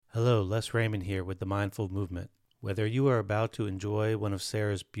Hello, Les Raymond here with the Mindful Movement. Whether you are about to enjoy one of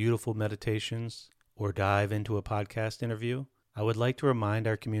Sarah's beautiful meditations or dive into a podcast interview, I would like to remind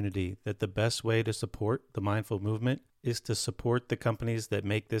our community that the best way to support the Mindful Movement is to support the companies that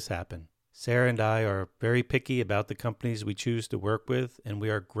make this happen. Sarah and I are very picky about the companies we choose to work with, and we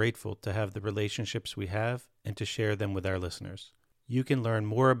are grateful to have the relationships we have and to share them with our listeners. You can learn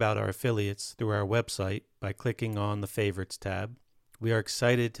more about our affiliates through our website by clicking on the Favorites tab. We are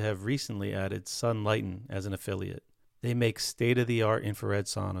excited to have recently added Sunlighten as an affiliate. They make state-of-the-art infrared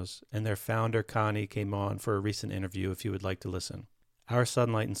saunas, and their founder, Connie, came on for a recent interview if you would like to listen. Our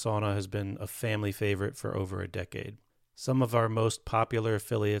Sunlighten sauna has been a family favorite for over a decade. Some of our most popular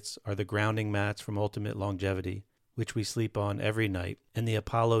affiliates are the grounding mats from Ultimate Longevity, which we sleep on every night, and the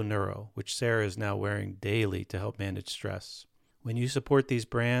Apollo Neuro, which Sarah is now wearing daily to help manage stress. When you support these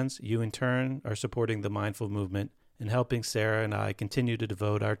brands, you in turn are supporting the Mindful Movement and helping Sarah and I continue to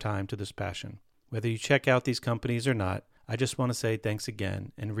devote our time to this passion. Whether you check out these companies or not, I just want to say thanks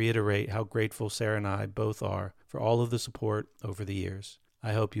again and reiterate how grateful Sarah and I both are for all of the support over the years.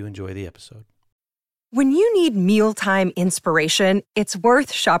 I hope you enjoy the episode. When you need mealtime inspiration, it's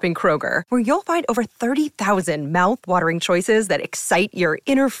worth shopping Kroger, where you'll find over 30,000 mouth-watering choices that excite your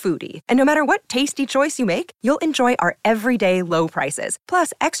inner foodie. And no matter what tasty choice you make, you'll enjoy our everyday low prices,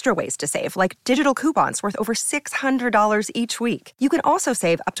 plus extra ways to save, like digital coupons worth over $600 each week. You can also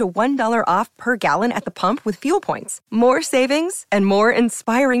save up to $1 off per gallon at the pump with fuel points. More savings and more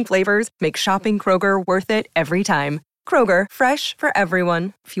inspiring flavors make shopping Kroger worth it every time. Kroger, fresh for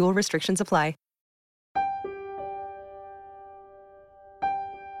everyone. Fuel restrictions apply.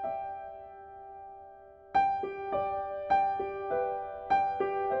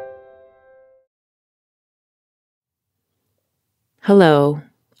 Hello,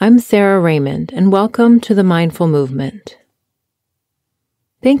 I'm Sarah Raymond, and welcome to the Mindful Movement.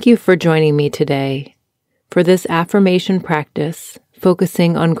 Thank you for joining me today for this affirmation practice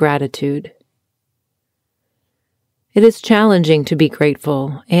focusing on gratitude. It is challenging to be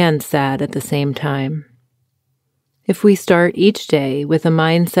grateful and sad at the same time. If we start each day with a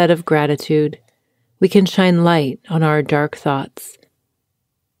mindset of gratitude, we can shine light on our dark thoughts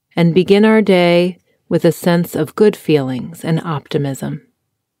and begin our day with a sense of good feelings and optimism.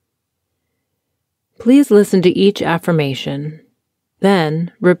 Please listen to each affirmation,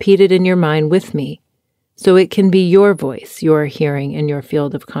 then repeat it in your mind with me so it can be your voice you are hearing in your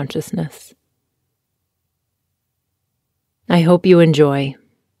field of consciousness. I hope you enjoy.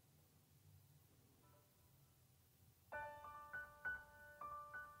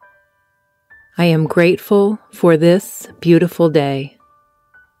 I am grateful for this beautiful day.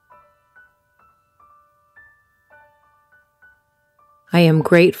 I am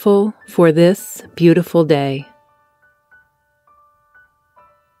grateful for this beautiful day.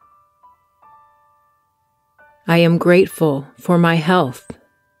 I am grateful for my health.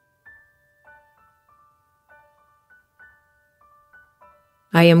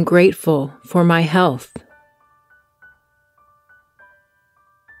 I am grateful for my health.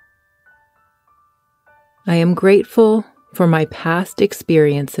 I am grateful for my past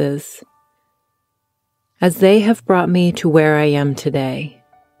experiences, as they have brought me to where I am today.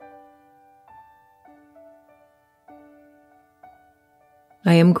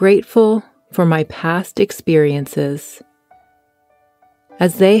 I am grateful for my past experiences,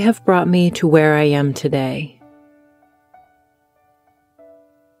 as they have brought me to where I am today.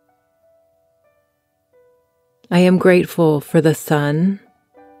 I am grateful for the sun,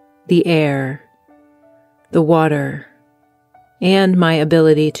 the air, the water, and my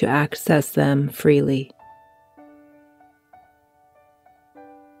ability to access them freely.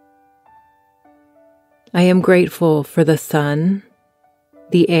 I am grateful for the sun,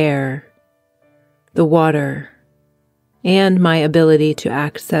 the air, the water, and my ability to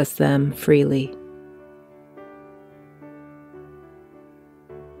access them freely.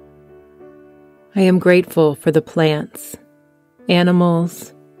 I am grateful for the plants,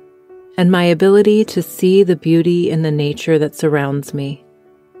 animals, and my ability to see the beauty in the nature that surrounds me.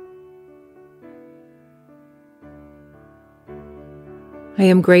 I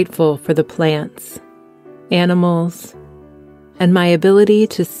am grateful for the plants, animals, and my ability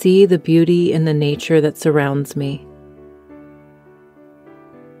to see the beauty in the nature that surrounds me.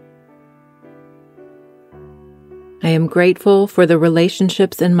 I am grateful for the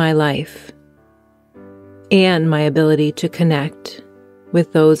relationships in my life and my ability to connect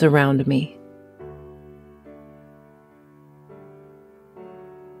with those around me.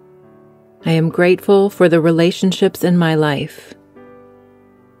 I am grateful for the relationships in my life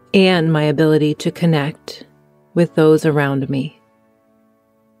and my ability to connect with those around me.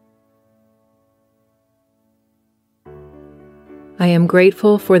 I am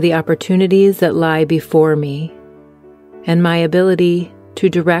grateful for the opportunities that lie before me and my ability to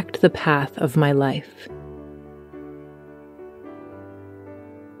direct the path of my life.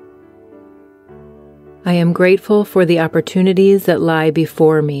 I am grateful for the opportunities that lie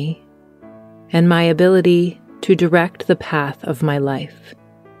before me and my ability to direct the path of my life.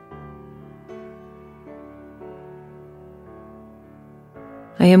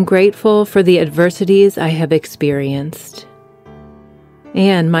 I am grateful for the adversities I have experienced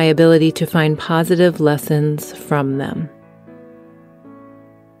and my ability to find positive lessons from them.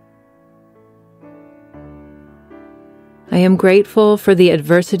 I am grateful for the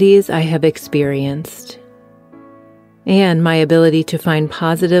adversities I have experienced and my ability to find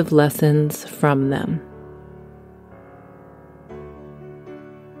positive lessons from them.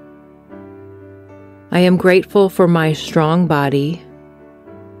 I am grateful for my strong body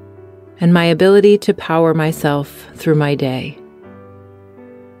and my ability to power myself through my day.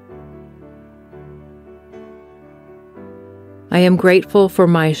 I am grateful for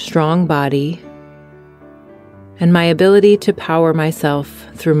my strong body and my ability to power myself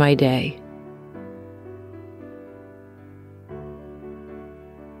through my day.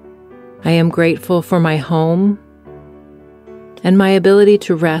 I am grateful for my home and my ability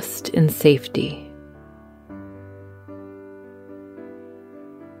to rest in safety.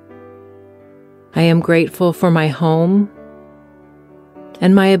 I am grateful for my home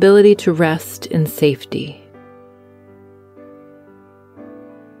and my ability to rest in safety.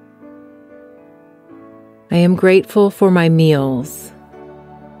 I am grateful for my meals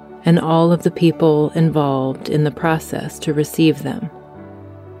and all of the people involved in the process to receive them.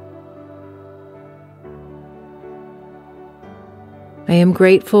 I am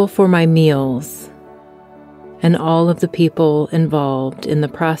grateful for my meals and all of the people involved in the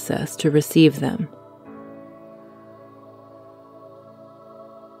process to receive them.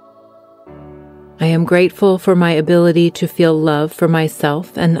 I am grateful for my ability to feel love for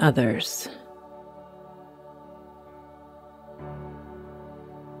myself and others.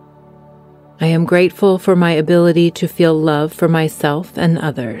 I am grateful for my ability to feel love for myself and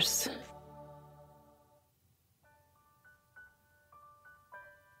others.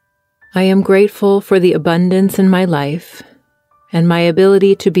 I am grateful for the abundance in my life and my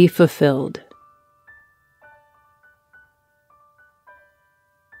ability to be fulfilled.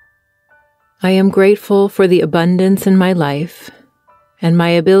 I am grateful for the abundance in my life and my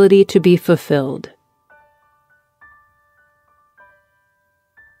ability to be fulfilled.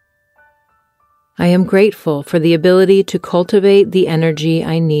 I am grateful for the ability to cultivate the energy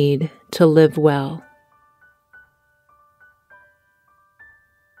I need to live well.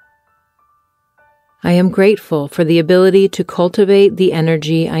 I am grateful for the ability to cultivate the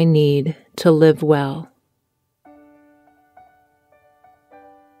energy I need to live well.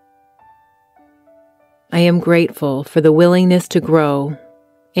 I am grateful for the willingness to grow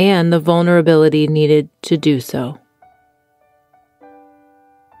and the vulnerability needed to do so.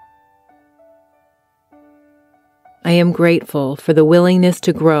 I am grateful for the willingness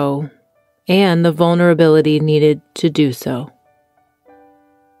to grow and the vulnerability needed to do so.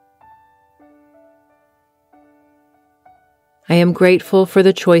 I am grateful for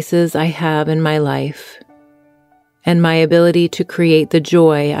the choices I have in my life and my ability to create the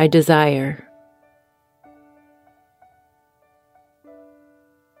joy I desire.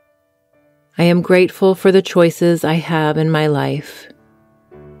 I am grateful for the choices I have in my life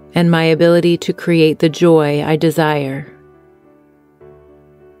and my ability to create the joy I desire.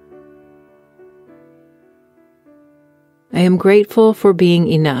 I am grateful for being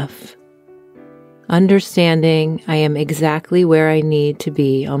enough, understanding I am exactly where I need to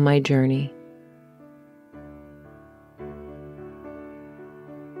be on my journey.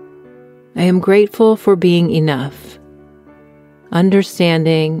 I am grateful for being enough,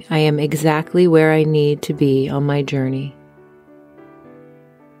 understanding I am exactly where I need to be on my journey.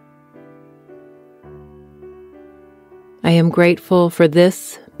 I am grateful for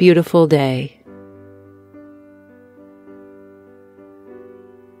this beautiful day.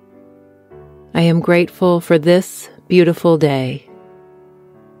 I am grateful for this beautiful day.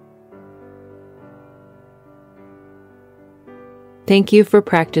 Thank you for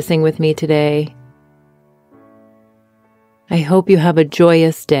practicing with me today. I hope you have a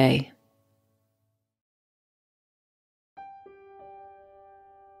joyous day.